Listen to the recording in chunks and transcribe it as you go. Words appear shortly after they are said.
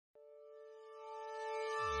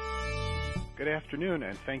Good afternoon,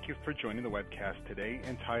 and thank you for joining the webcast today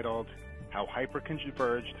entitled How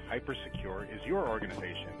Hyperconverged Hypersecure is Your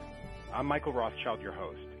Organization. I'm Michael Rothschild, your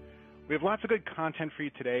host. We have lots of good content for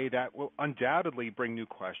you today that will undoubtedly bring new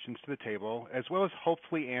questions to the table, as well as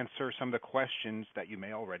hopefully answer some of the questions that you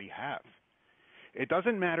may already have. It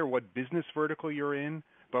doesn't matter what business vertical you're in,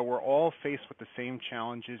 but we're all faced with the same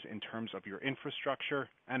challenges in terms of your infrastructure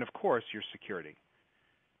and, of course, your security.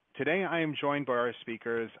 Today, I am joined by our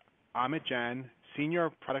speakers, Amit Jain, Senior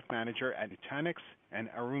Product Manager at Nutanix, and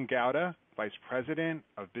Arun Gowda, Vice President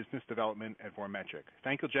of Business Development at Vormetric.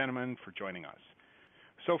 Thank you, gentlemen, for joining us.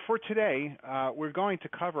 So for today, we're going to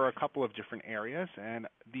cover a couple of different areas, and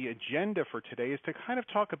the agenda for today is to kind of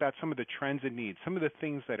talk about some of the trends and needs, some of the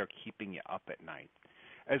things that are keeping you up at night,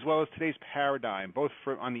 as well as today's paradigm, both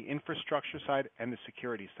on the infrastructure side and the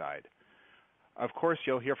security side. Of course,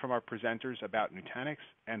 you'll hear from our presenters about Nutanix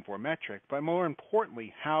and Vormetric, but more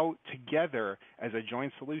importantly, how together as a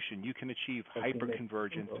joint solution you can achieve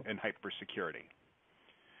hyperconvergence and hypersecurity.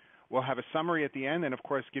 We'll have a summary at the end and, of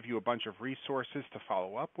course, give you a bunch of resources to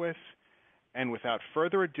follow up with. And without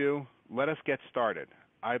further ado, let us get started.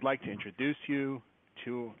 I'd like to introduce you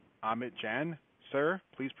to Amit Jain. Sir,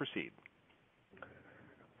 please proceed.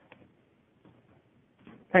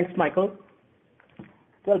 Thanks, Michael.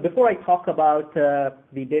 Well, before I talk about the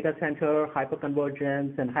data center,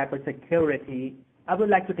 hyperconvergence, and hypersecurity, I would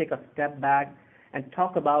like to take a step back and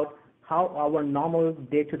talk about how our normal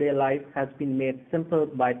day-to-day life has been made simple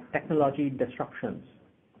by technology disruptions.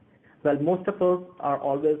 Well, most of us are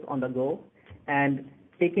always on the go, and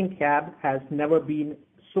taking cab has never been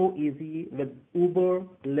so easy with Uber,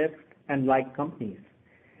 Lyft, and like companies.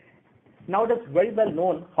 Now it is very well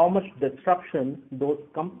known how much disruption those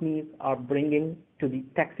companies are bringing to the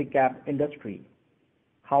taxi cab industry.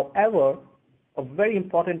 However, a very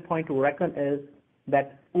important point to reckon is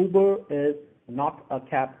that Uber is not a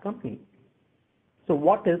cab company. So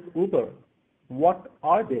what is Uber? What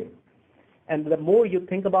are they? And the more you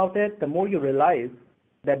think about it, the more you realize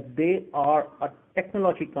that they are a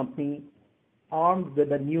technology company armed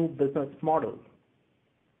with a new business model.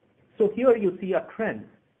 So here you see a trend.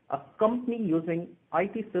 A company using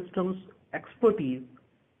IT systems expertise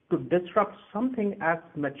to disrupt something as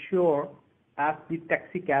mature as the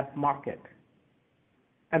taxi cab market.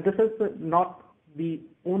 And this is not the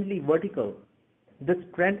only vertical. This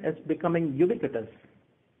trend is becoming ubiquitous.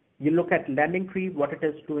 You look at LendingTree, what it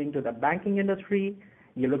is doing to the banking industry.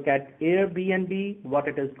 You look at Airbnb, what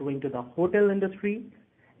it is doing to the hotel industry.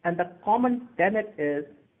 And the common tenet is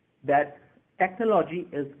that technology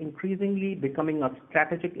is increasingly becoming a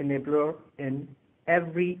strategic enabler in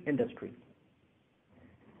every industry.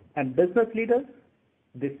 And business leaders,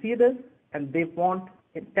 they see this and they want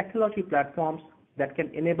technology platforms that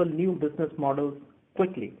can enable new business models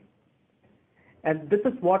quickly. And this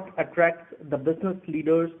is what attracts the business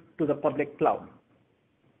leaders to the public cloud.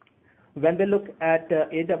 When they look at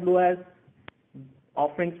AWS,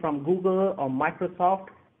 offerings from Google or Microsoft,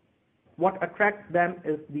 what attracts them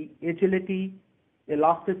is the agility,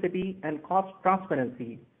 elasticity, and cost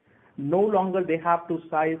transparency. No longer they have to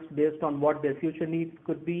size based on what their future needs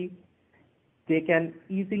could be. They can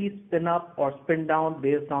easily spin up or spin down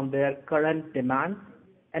based on their current demands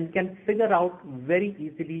and can figure out very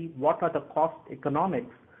easily what are the cost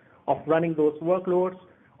economics of running those workloads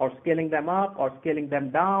or scaling them up or scaling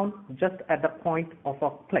them down just at the point of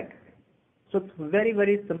a click. So it's very,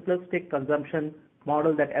 very simplistic consumption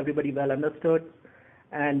model that everybody well understood,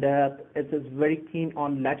 and it is very keen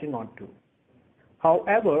on latching onto.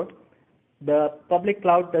 However, the public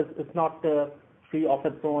cloud is not free of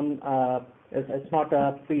its own, it's not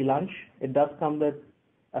a free lunch. It does come with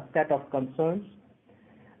a set of concerns,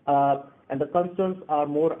 and the concerns are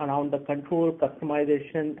more around the control,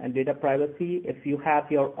 customization, and data privacy. If you have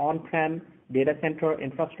your on-prem data center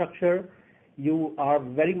infrastructure, you are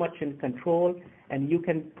very much in control, and you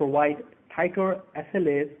can provide tighter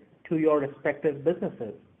SLAs to your respective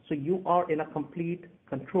businesses. So you are in a complete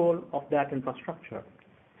control of that infrastructure.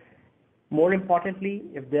 More importantly,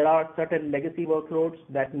 if there are certain legacy workloads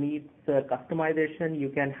that need customization, you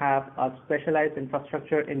can have a specialized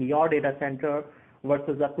infrastructure in your data center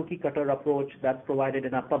versus a cookie cutter approach that's provided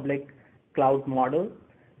in a public cloud model.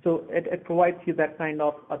 So it provides you that kind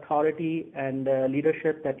of authority and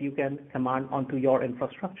leadership that you can command onto your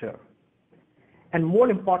infrastructure. And more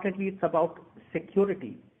importantly, it's about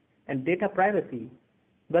security and data privacy.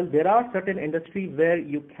 Well, there are certain industries where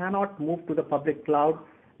you cannot move to the public cloud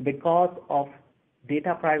because of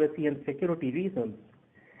data privacy and security reasons.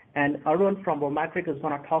 And Arun from Vormetric is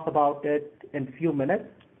going to talk about it in a few minutes.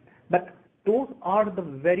 But those are the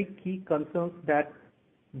very key concerns that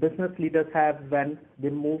business leaders have when they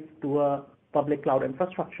move to a public cloud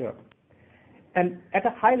infrastructure. And at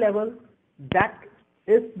a high level, that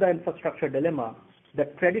is the infrastructure dilemma. The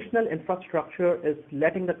traditional infrastructure is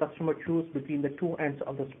letting the customer choose between the two ends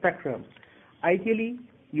of the spectrum. Ideally,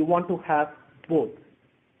 you want to have both.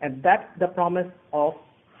 And that's the promise of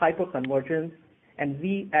hyperconvergence. And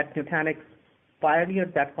we at Nutanix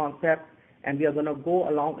pioneered that concept, and we are going to go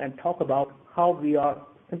along and talk about how we are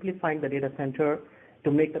simplifying the data center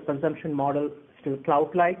to make the consumption model still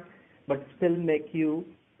cloud-like, but still make you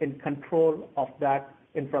in control of that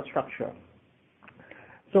infrastructure.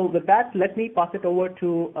 So with that, let me pass it over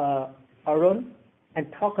to Arun and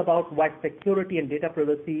talk about why security and data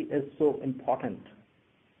privacy is so important.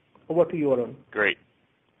 Over to you, Arun. Great.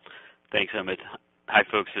 Thanks, Amit. Hi,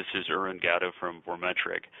 folks. This is Arun Gatto from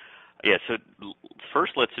Vormetric. Yeah, so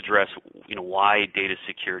first let's address why data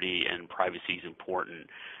security and privacy is important,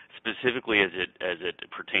 specifically as it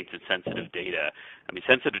pertains to sensitive data. I mean,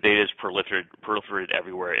 sensitive data is proliferated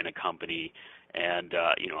everywhere in a company, and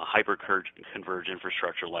a hyper-converged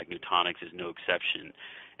infrastructure like Nutanix is no exception.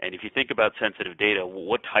 And if you think about sensitive data,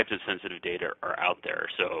 what types of sensitive data are out there?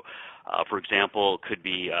 So, for example, it could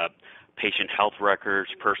be patient health records,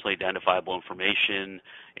 personally identifiable information,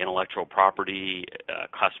 intellectual property,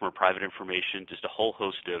 customer private information, just a whole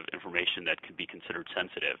host of information that can be considered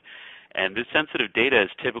sensitive. And this sensitive data is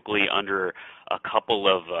typically under a couple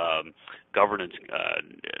of governance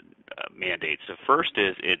mandates. The first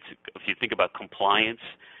is if you think about compliance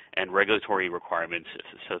and regulatory requirements,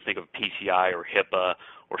 so think of PCI or HIPAA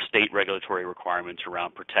or state regulatory requirements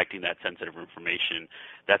around protecting that sensitive information.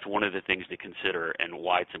 That's one of the things to consider and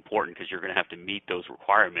why it's important, because you're going to have to meet those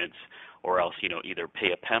requirements or else, either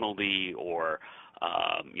pay a penalty or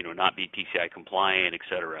not be PCI compliant, et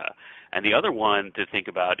cetera. And the other one to think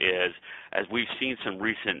about is, as we've seen some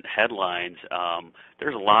recent headlines,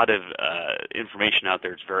 there's a lot of information out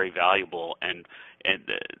there that's very valuable, and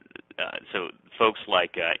so folks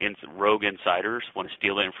like rogue insiders want to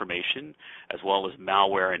steal the information, as well as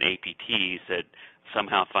malware and APTs that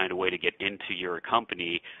somehow find a way to get into your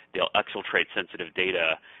company. They'll exfiltrate sensitive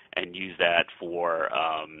data and use that for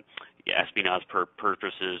espionage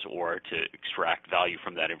purposes or to extract value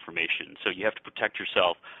from that information. So you have to protect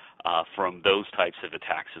yourself from those types of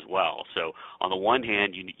attacks as well. So on the one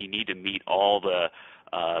hand, you need to meet all the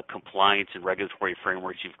compliance and regulatory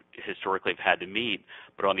frameworks you've historically have had to meet.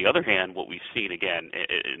 But on the other hand, what we've seen, again,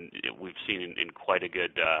 we've seen in quite a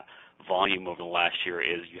good volume over the last year,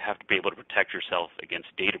 is you have to be able to protect yourself against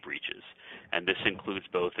data breaches. And this includes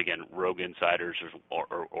both, again, rogue insiders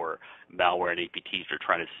or malware and APTs that are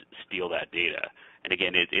trying to steal that data. And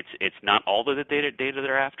again, it's not all of the data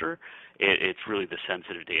they're after. It's really the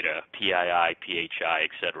sensitive data, PII, PHI,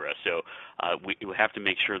 et cetera. So we have to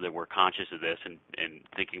make sure that we're conscious of this and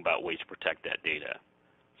thinking about ways to protect that data.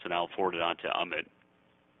 So now I'll forward it on to Amit.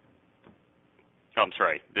 Oh, I'm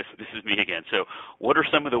sorry, this is me again. So what are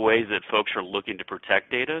some of the ways that folks are looking to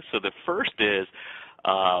protect data? So the first is,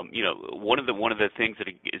 one of the things that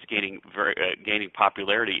is gaining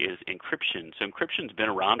popularity is encryption. So encryption's been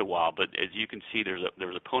around a while, but as you can see, there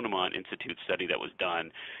was a Ponemon Institute study that was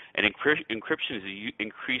done, and encryption is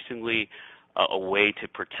increasingly a way to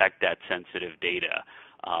protect that sensitive data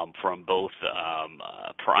from both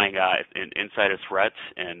prying insider threats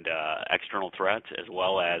and external threats, as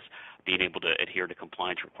well as being able to adhere to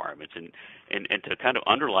compliance requirements. And to kind of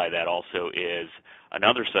underlie that also is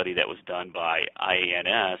another study that was done by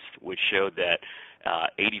IANS, which showed that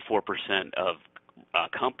 84% of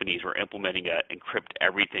companies were implementing an encrypt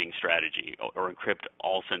everything strategy or encrypt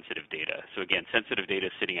all sensitive data. So again, sensitive data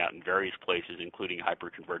is sitting out in various places, including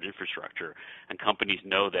hyperconverged infrastructure, and companies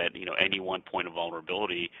know that any one point of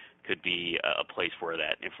vulnerability could be a place where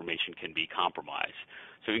that information can be compromised.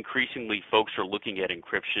 So increasingly, folks are looking at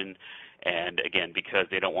encryption, and again, because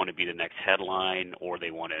they don't want to be the next headline, or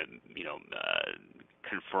they want to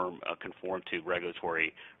conform to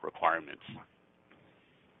regulatory requirements.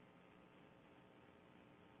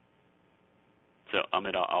 So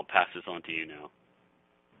Amit, I'll pass this on to you now.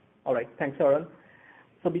 All right, thanks, Arun.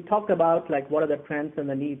 So we talked about what are the trends and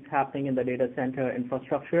the needs happening in the data center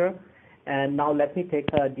infrastructure, and now let me take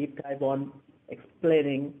a deep dive on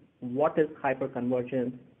explaining what is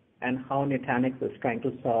hyperconvergence and how Nutanix is trying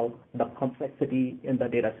to solve the complexity in the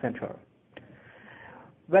data center.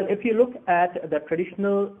 Well, if you look at the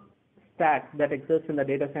traditional stack that exists in the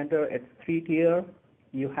data center, it's three-tier.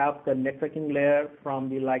 You have the networking layer from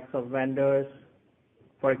the likes of vendors,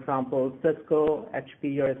 for example, Cisco,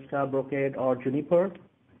 HP, Arista, Brocade, or Juniper.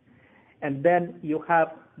 And then you have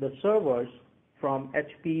the servers from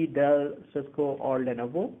HP, Dell, Cisco, or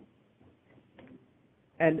Lenovo.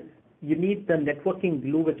 And you need the networking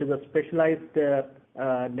glue, which is a specialized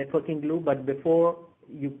networking glue, but before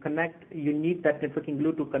you connect, you need that networking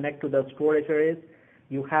glue to connect to the storage arrays.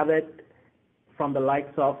 You have it from the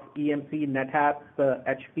likes of EMC, NetApp,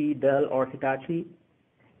 HP, Dell, or Hitachi.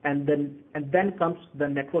 And then comes the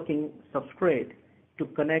networking substrate to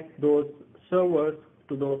connect those servers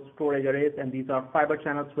to those storage arrays, and these are fiber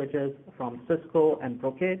channel switches from Cisco and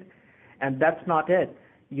Brocade. And that's not it.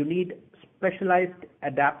 You need specialized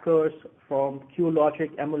adapters from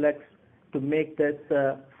QLogic, Emulex to make this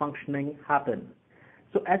functioning happen.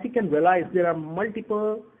 So as you can realize, there are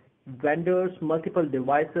multiple vendors, multiple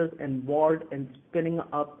devices involved in spinning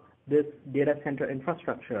up this data center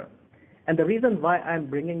infrastructure. And the reason why I'm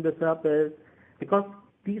bringing this up is because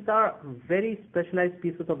these are very specialized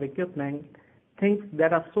pieces of equipment, things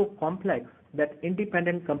that are so complex that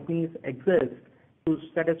independent companies exist to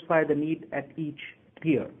satisfy the need at each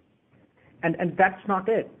tier. And that's not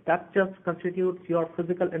it. That just constitutes your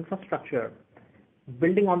physical infrastructure.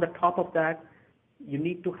 Building on the top of that, you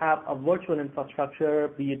need to have a virtual infrastructure,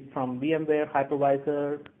 be it from VMware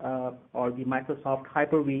Hypervisor or the Microsoft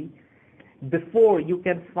Hyper-V, before you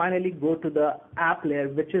can finally go to the app layer,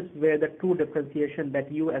 which is where the true differentiation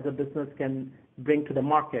that you as a business can bring to the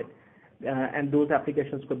market. And those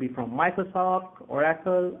applications could be from Microsoft,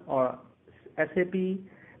 Oracle, or SAP.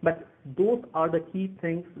 But those are the key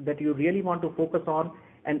things that you really want to focus on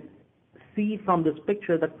and see from this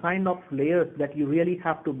picture the kind of layers that you really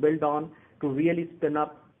have to build on to really spin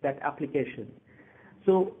up that application.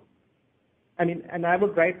 So, I mean, and I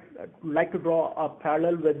would like to draw a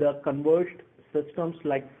parallel with the converged systems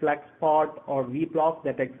like FlexPod or vBlock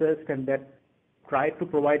that exist and that try to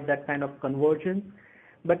provide that kind of convergence.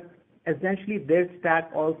 But essentially, their stack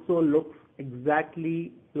also looks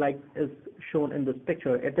exactly like is shown in this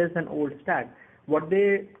picture. It is an old stack. What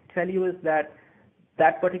they tell you is that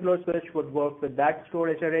that particular switch would work with that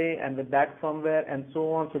storage array and with that firmware and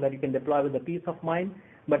so on, so that you can deploy with a peace of mind.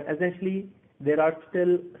 But essentially, there are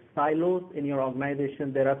still silos in your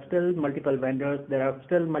organization. There are still multiple vendors. There are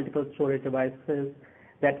still multiple storage devices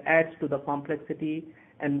that adds to the complexity.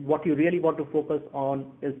 And what you really want to focus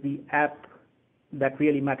on is the app that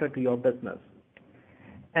really matter to your business.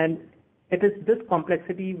 And it is this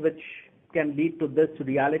complexity which can lead to this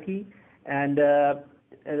reality. And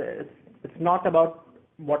it's not about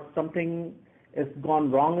what something is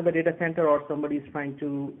gone wrong in the data center or somebody is trying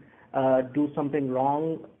to do something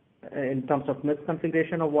wrong in terms of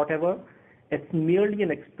misconfiguration or whatever. It's merely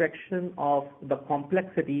an expression of the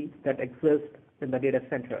complexity that exists in the data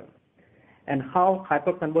center. And how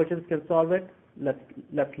hyperconvergence can solve it,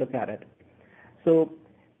 let's look at it. So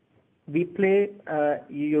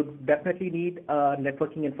you definitely need a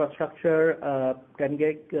networking infrastructure, 10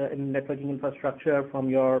 gig in networking infrastructure from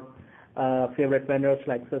your favorite vendors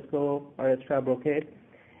like Cisco or Astra, Brocade.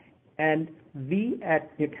 And we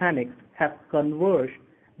at Nutanix have converged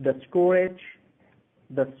the storage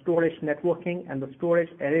networking, and the storage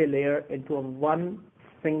array layer into one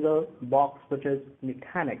single box, which is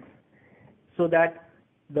Nutanix, so that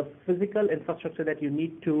the physical infrastructure that you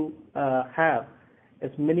need to have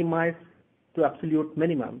is minimized to absolute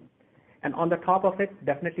minimum. And on the top of it,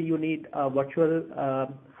 definitely you need a virtual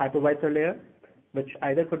hypervisor layer, which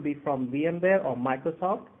either could be from VMware or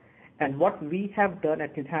Microsoft. And what we have done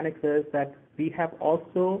at Nutanix is that we have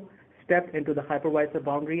also stepped into the hypervisor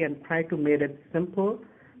boundary and tried to make it simple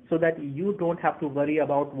so that you don't have to worry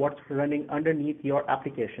about what's running underneath your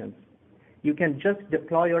applications. You can just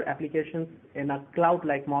deploy your applications in a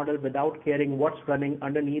cloud-like model without caring what's running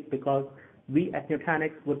underneath, because we at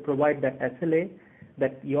Nutanix would provide that SLA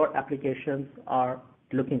that your applications are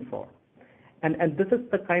looking for. And this is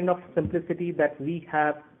the kind of simplicity that we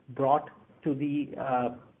have brought to the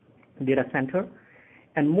data center.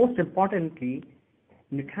 And most importantly,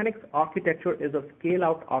 Nutanix architecture is a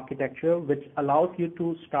scale-out architecture which allows you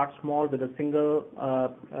to start small with a single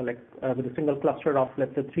cluster of,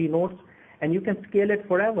 let's say, 3 nodes, and you can scale it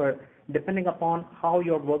forever depending upon how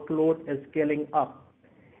your workload is scaling up.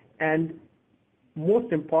 And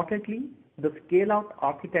most importantly, the scale-out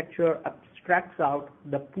architecture abstracts out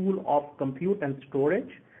the pool of compute and storage,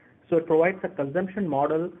 so it provides a consumption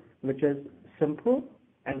model which is simple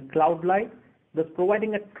and cloud-like, thus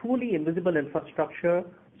providing a truly invisible infrastructure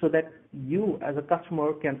so that you as a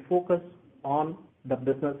customer can focus on the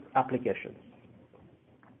business applications.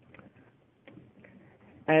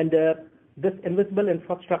 And this invisible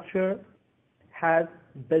infrastructure has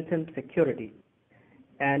built-in security.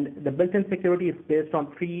 And the built-in security is based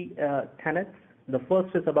on 3 tenets. The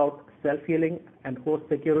first is about self-healing and host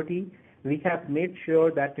security, We have made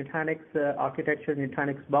sure that Nutanix architecture,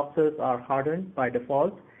 Nutanix boxes are hardened by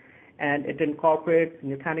default, and it incorporates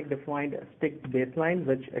Nutanix-defined strict baseline,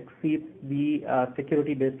 which exceeds the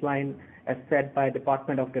security baseline as set by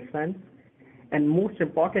Department of Defense. And most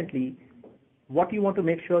importantly, what you want to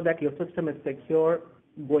make sure that your system is secure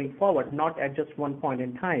going forward, not at just one point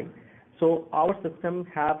in time. So our system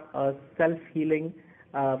have a self-healing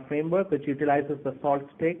framework which utilizes the salt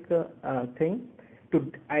stick thing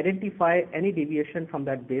to identify any deviation from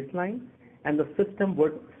that baseline, and the system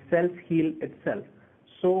would self-heal itself.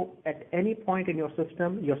 So at any point in your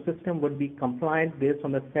system would be compliant based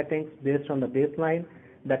on the settings, based on the baseline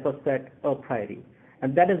that was set a priori.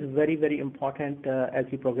 And that is very, very important as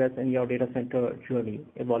you progress in your data center journey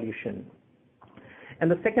evolution. And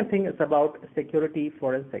the second thing is about security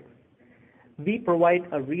forensics. We provide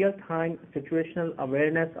a real-time situational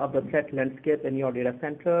awareness of the threat landscape in your data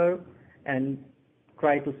center and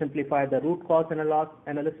try to simplify the root cause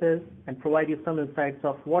analysis and provide you some insights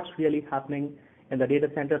of what's really happening in the data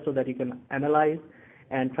center so that you can analyze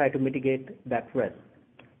and try to mitigate that risk.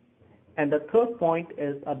 And the third point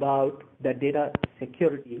is about the data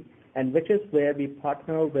security, and which is where we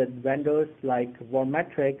partner with vendors like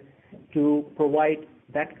Vormetric to provide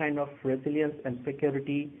that kind of resilience and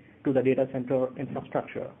security to the data center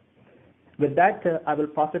infrastructure. With that, I will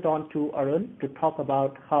pass it on to Arun to talk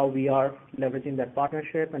about how we are leveraging that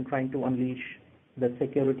partnership and trying to unleash the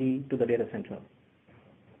security to the data center.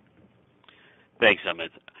 Thanks, Amit.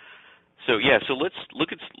 So let's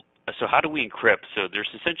look at, so how do we encrypt? So there's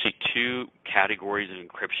essentially two categories of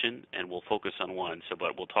encryption, and we'll focus on one,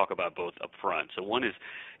 but we'll talk about both up front. So one is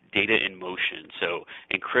data in motion, so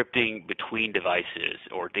encrypting between devices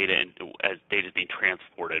or as data is being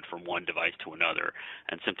transported from one device to another.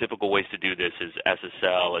 And some typical ways to do this is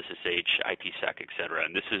SSL, SSH, IPsec, et cetera.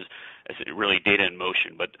 And this is really data in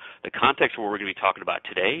motion. But the context where we're going to be talking about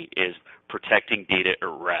today is protecting data at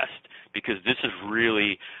rest, because this is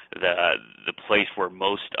really the place where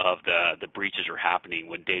most of the breaches are happening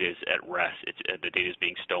when data is at rest. The data is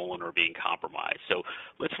being stolen or being compromised. So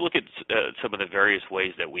let's look at some of the various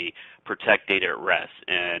ways that we protect data at rest.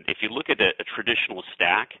 And if you look at a traditional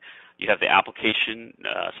stack, you have the application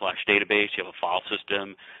 / database, you have a file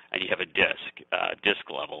system, and you have a disk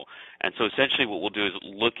level. And so essentially what we'll do is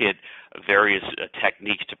look at various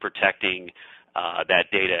techniques to protecting that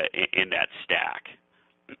data in that stack.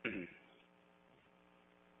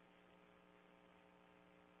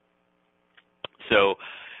 So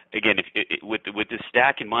again, with this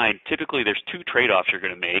stack in mind, typically there's two trade-offs you're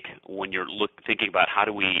going to make when you're thinking about how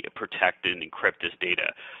do we protect and encrypt this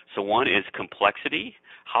data. So one is complexity.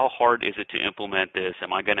 How hard is it to implement this?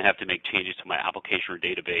 Am I going to have to make changes to my application or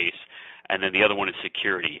database? And then the other one is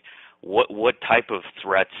security. What type of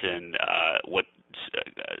threats and what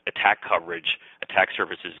attack coverage, attack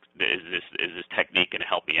surfaces is this technique going to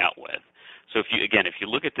help me out with? So if you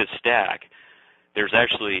look at this stack, there's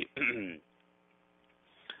actually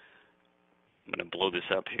I'm going to blow this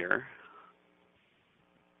up here.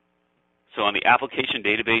 So on the application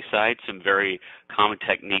database side, some very common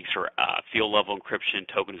techniques are field level encryption,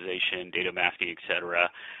 tokenization, data masking, et cetera.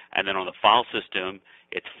 And then on the file system,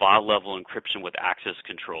 it's file level encryption with access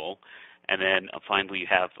control. And then finally, you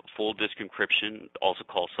have full disk encryption, also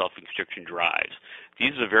called self-encryption drives.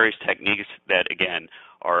 These are the various techniques that, again,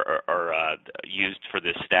 are used for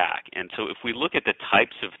this stack. And so if we look at the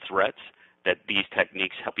types of threats that these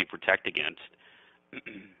techniques help you protect against,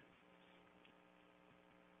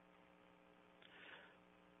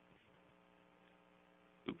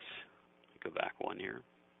 oops, go back one here,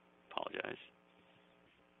 apologize.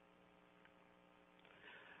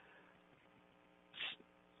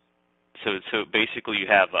 So basically you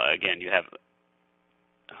have, again, you have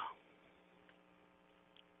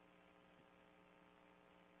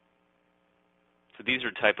So these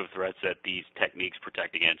are type of threats that these techniques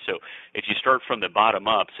protect against. So if you start from the bottom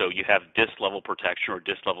up, so you have disk level protection or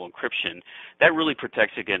disk level encryption, that really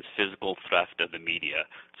protects against physical theft of the media.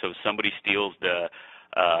 So if somebody steals the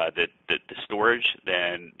storage,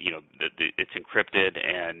 then it's encrypted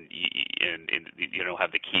and you don't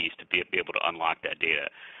have the keys to be able to unlock that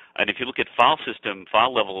data. And if you look at file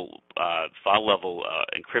level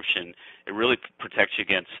encryption, it really protects you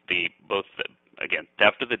against again,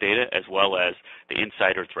 theft of the data as well as the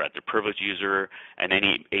insider threat, the privileged user, and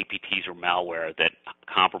any APTs or malware that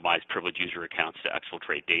compromise privileged user accounts to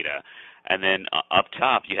exfiltrate data. And then up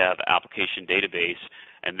top, you have application database,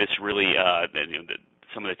 and this really,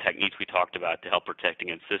 some of the techniques we talked about to help protect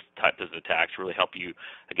against this type of attacks really help you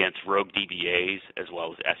against rogue DBAs as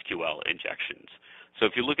well as SQL injections. So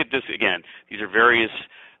if you look at this, again, these are various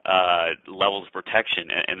levels of protection,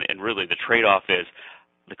 and really the trade-off is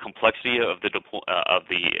the complexity of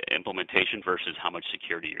the implementation versus how much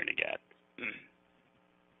security you're going to get.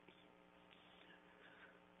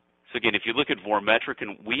 So again, if you look at Vormetric,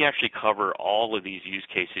 and we actually cover all of these use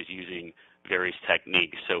cases using various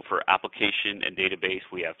techniques. So for application and database,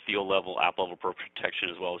 we have field level, app level protection,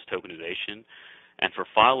 as well as tokenization. And for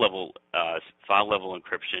file level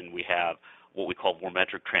encryption, we have what we call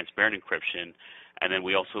Vormetric transparent encryption. And then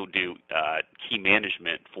we also do key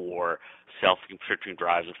management for self-encrypting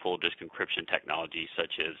drives of full disk encryption technology,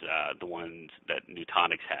 such as the ones that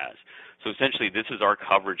Nutanix has. So essentially, this is our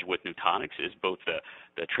coverage with Nutanix, is both the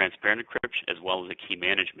transparent encryption as well as the key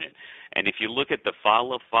management. And if you look at the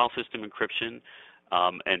file system encryption,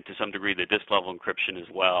 and to some degree the disk level encryption as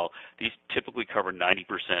well, these typically cover 90%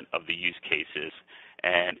 of the use cases,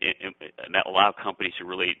 and that allow companies to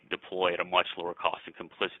really deploy at a much lower cost and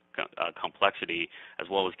complexity, as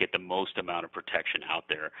well as get the most amount of protection out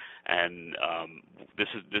there. And this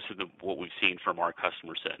is what we've seen from our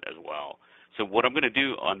customer set as well. So what I'm going to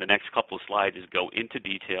do on the next couple of slides is go into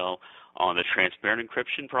detail on the transparent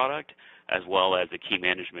encryption product, as well as the key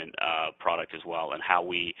management product as well, and how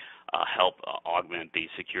we help augment the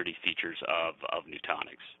security features of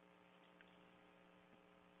Nutanix.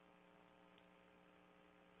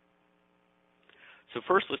 So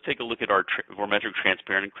first, let's take a look at our Vormetric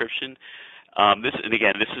transparent encryption.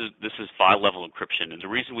 This is file-level encryption, and the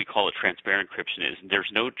reason we call it transparent encryption is there's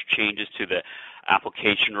no changes to the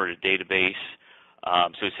application or the database.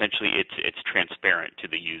 So essentially, it's transparent to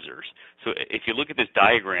the users. So if you look at this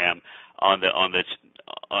diagram on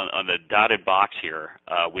the dotted box here,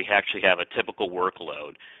 we actually have a typical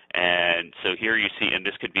workload, and so here you see, and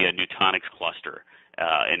this could be a Nutanix cluster,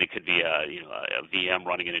 and it could be a VM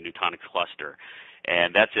running in a Nutanix cluster.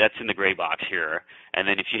 And that's in the gray box here. And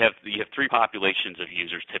then if you have three populations of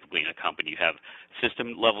users typically in a company. You have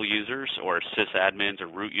system level users, or sysadmins, or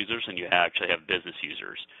root users, and you actually have business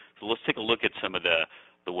users. So let's take a look at some of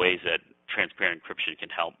the ways that transparent encryption can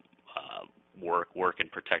help work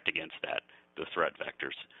and protect against the threat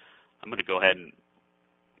vectors. I'm going to go ahead and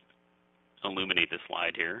illuminate this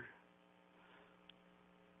slide here.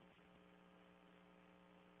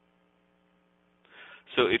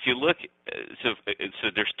 So if you look, so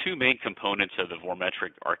there's two main components of the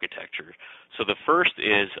Vormetric architecture. So the first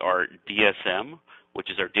is our DSM,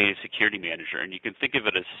 which is our data security manager, and you can think of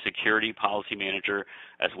it as a security policy manager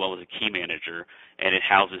as well as a key manager, and it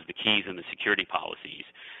houses the keys and the security policies.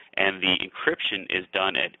 And the encryption is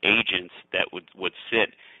done at agents that would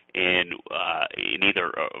sit in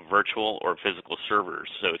either virtual or physical servers.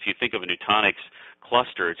 So if you think of a Nutanix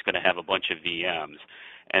cluster, it's going to have a bunch of VMs.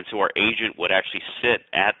 And so our agent would actually sit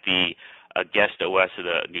at the guest OS of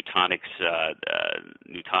the Nutanix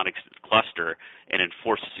cluster and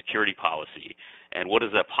enforce a security policy. And what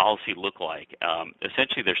does that policy look like?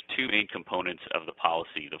 Essentially, there's two main components of the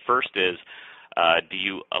policy. The first is, do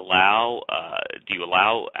you allow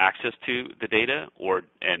access to the data,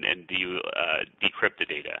 and do you decrypt the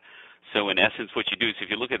data? So in essence, what you do is, if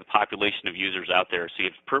you look at the population of users out there, so you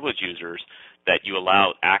have privileged users that you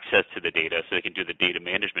allow access to the data so they can do the data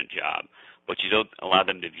management job, but you don't allow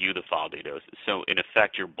them to view the file data. So in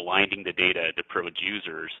effect, you're blinding the data to privileged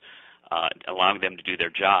users, allowing them to do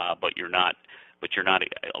their job, but you're not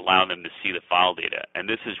allowing them to see the file data. And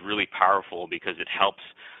this is really powerful because it helps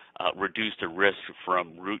reduce the risk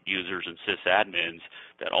from root users and sysadmins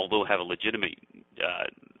that, although have a legitimate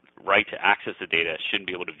right to access the data, shouldn't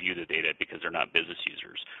be able to view the data because they're not business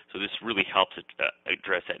users. So this really helps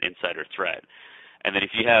address that insider threat. And then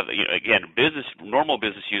if you have, again, normal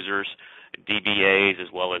business users, DBAs,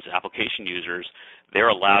 as well as application users,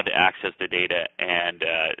 they're allowed to access the data and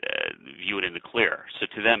view it in the clear. So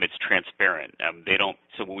to them, it's transparent.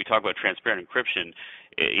 So when we talk about transparent encryption,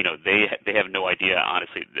 they have no idea,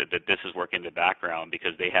 honestly, that this is working in the background,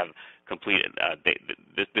 because they have completed.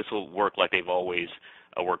 This will work like they've always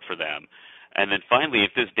worked for them. And then finally,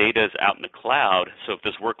 if this data is out in the cloud, so if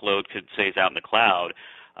this workload could say is out in the cloud,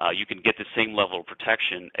 you can get the same level of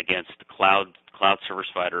protection against the cloud service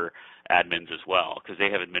provider admins as well, because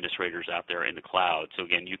they have administrators out there in the cloud. So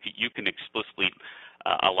again, you can explicitly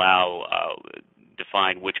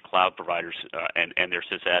define which cloud providers and their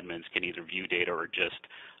sysadmins can either view data or just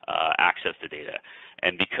access the data.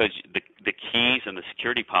 And because the keys and the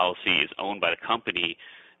security policy is owned by the company,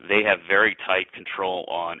 they have very tight control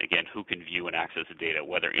on, again, who can view and access the data,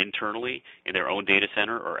 whether internally in their own data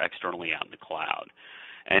center or externally out in the cloud.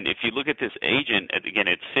 And if you look at this agent, again,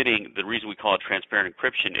 it's sitting, the reason we call it transparent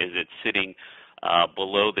encryption is it's sitting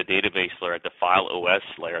below the database layer at the file OS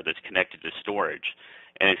layer that's connected to storage.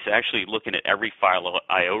 and it's actually looking at every file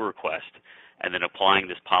I/O request and then applying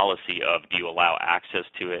this policy of do you allow access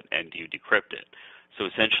to it and do you decrypt it. So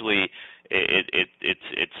essentially,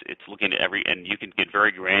 it's looking at every, and you can get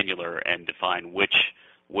very granular and define which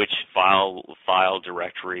file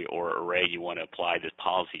directory or array you want to apply this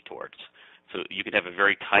policy towards. So you can have a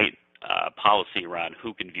very tight policy around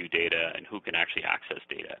who can view data and who can actually access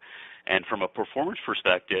data. And from a performance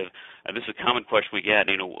perspective, and this is a common question we get,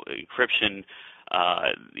 encryption,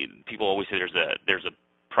 people always say there's a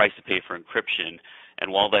price to pay for encryption.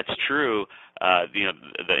 And while that's true,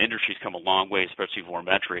 the industry's come a long way, especially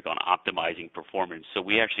Vormetric, on optimizing performance. So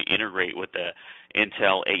we actually integrate with the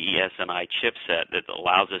Intel AES-NI chipset that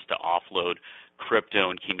allows us to offload crypto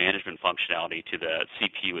and key management functionality to the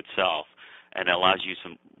CPU itself, and it allows you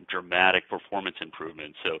some dramatic performance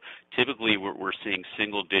improvements. So typically we're seeing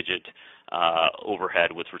single-digit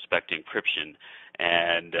overhead with respect to encryption.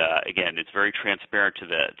 And again, it's very transparent to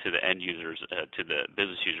the end users, to the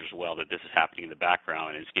business users as well, that this is happening in the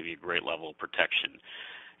background, and it's giving you a great level of protection.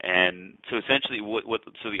 And so essentially,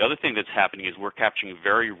 so the other thing that's happening is we're capturing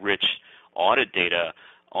very rich audit data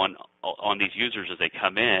on these users as they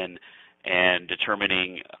come in, and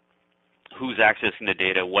determining who's accessing the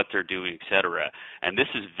data, what they're doing, et cetera. And this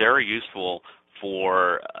is very useful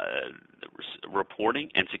for reporting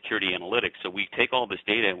and security analytics. So we take all this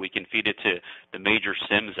data and we can feed it to the major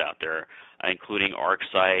SIEMs out there, including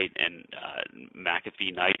ArcSight and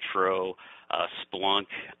McAfee Nitro, Splunk,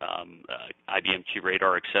 IBM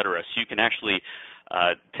QRadar, et cetera. So you can actually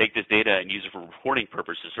take this data and use it for reporting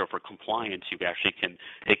purposes. So for compliance, you actually can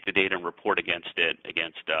take the data and report against it,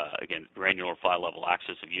 against again, granular file level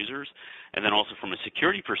access of users. And then also from a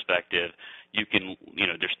security perspective, you can,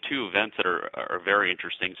 there's two events that are very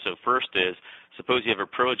interesting. So first is, suppose you have a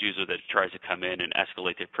privileged user that tries to come in and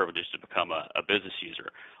escalate their privileges to become a business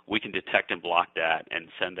user. We can detect and block that and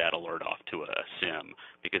send that alert off to a SIEM,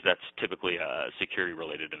 because that's typically a security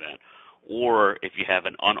related event. Or if you have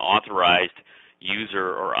an unauthorized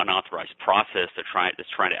user or unauthorized process that's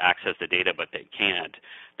trying to access the data but they can't,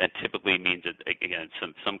 that typically means that, again,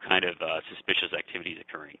 some kind of suspicious activity is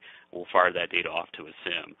occurring. We'll fire that data off to a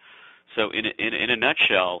SIEM. So in a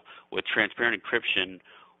nutshell, with transparent encryption,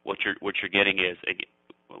 what you're getting is,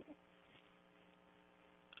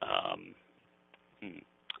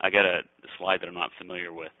 I got a slide that I'm not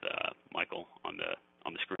familiar with, Michael, on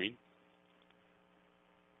the screen.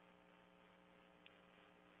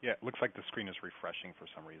 Yeah, it looks like the screen is refreshing for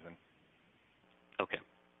some reason. Okay.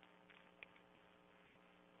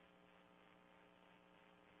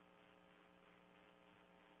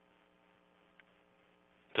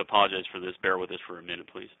 So apologize for this. Bear with us for a minute,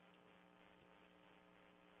 please.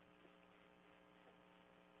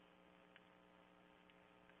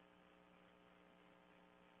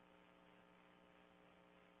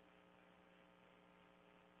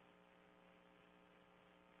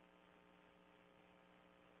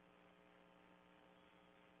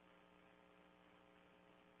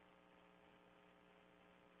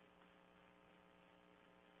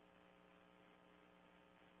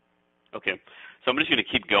 Okay, so I'm just going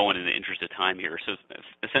to keep going in the interest of time here. So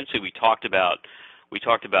essentially, we talked about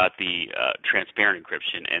the transparent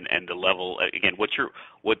encryption and the level. Again,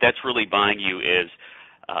 what that's really buying you is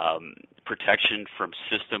protection from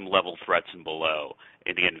system level threats and below.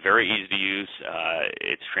 And again, very easy to use.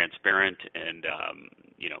 It's transparent, and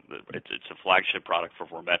it's a flagship product for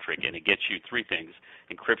Vormetric, and it gets you three things: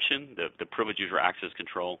 encryption, the privileged user access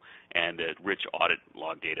control, and the rich audit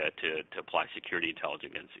log data to apply security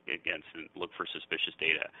intelligence against and look for suspicious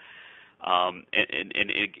data. And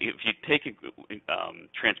if you take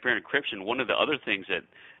transparent encryption, one of the other things that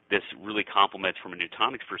this really complements from a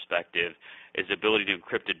Nutanix perspective is the ability to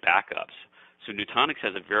encrypted backups. So Nutanix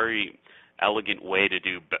has a very elegant way to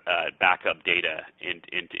do backup data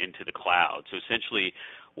into the cloud. So essentially,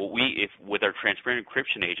 with our transparent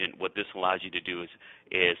encryption agent, what this allows you to do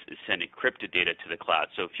is send encrypted data to the cloud.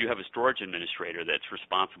 So if you have a storage administrator that's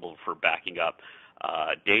responsible for backing up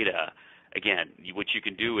data, again, what you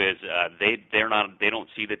can do is they don't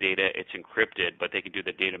see the data, it's encrypted, but they can do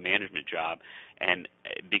the data management job. And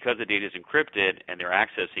because the data is encrypted and they're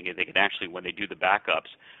accessing it, they can actually, when they do the backups,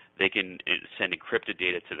 they can send encrypted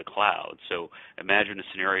data to the cloud. So imagine a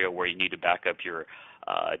scenario where you need to back up your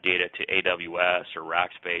data to AWS or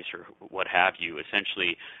Rackspace or what have you.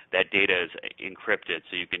 Essentially, that data is encrypted,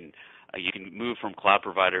 so you can move from cloud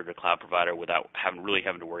provider to cloud provider without having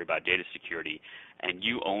to worry about data security. And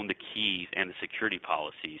you own the keys and the security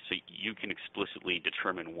policy, so you can explicitly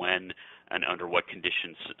determine when and under what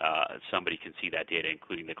conditions somebody can see that data,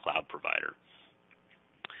 including the cloud provider.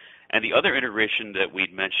 And the other integration that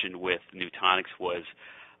we'd mentioned with Nutanix was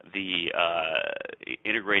the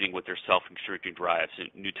integrating with their self-encrypting drives. And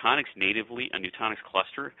Nutanix natively, a Nutanix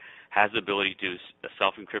cluster, has the ability to do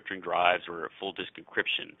self-encrypting drives or full disk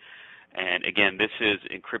encryption. And again, this is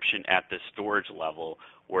encryption at the storage level,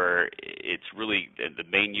 where it's really the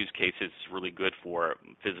main use case is really good for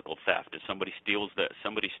physical theft. If somebody steals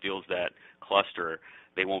that cluster,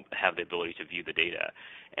 they won't have the ability to view the data.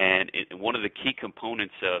 And one of the key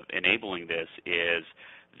components of enabling this is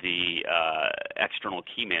the external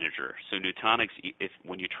key manager. So Nutanix,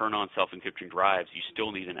 when you turn on self-encrypting drives, you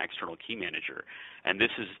still need an external key manager. And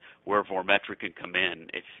this is where Vormetric can come in.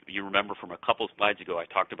 If you remember from a couple of slides ago, I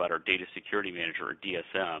talked about our Data Security Manager, or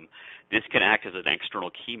DSM. This can act as an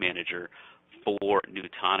external key manager for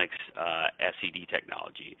Nutanix SED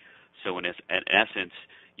technology. So in essence,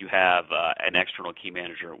 you have an external key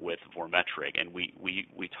manager with Vormetric, and we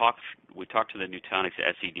talk to the Nutanix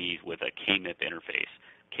SEDs with a KMIP interface.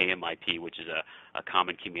 KMIP, which is a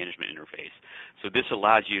common key management interface. So this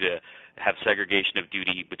allows you to have segregation of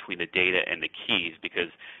duty between the data and the keys, because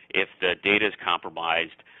if the data is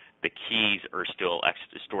compromised, the keys are still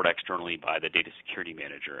stored externally by the data security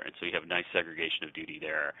manager, and so you have nice segregation of duty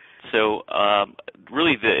there. So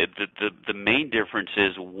really the main difference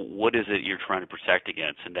is what is it you're trying to protect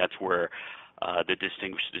against, and that's where the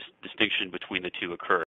distinction between the two occurs.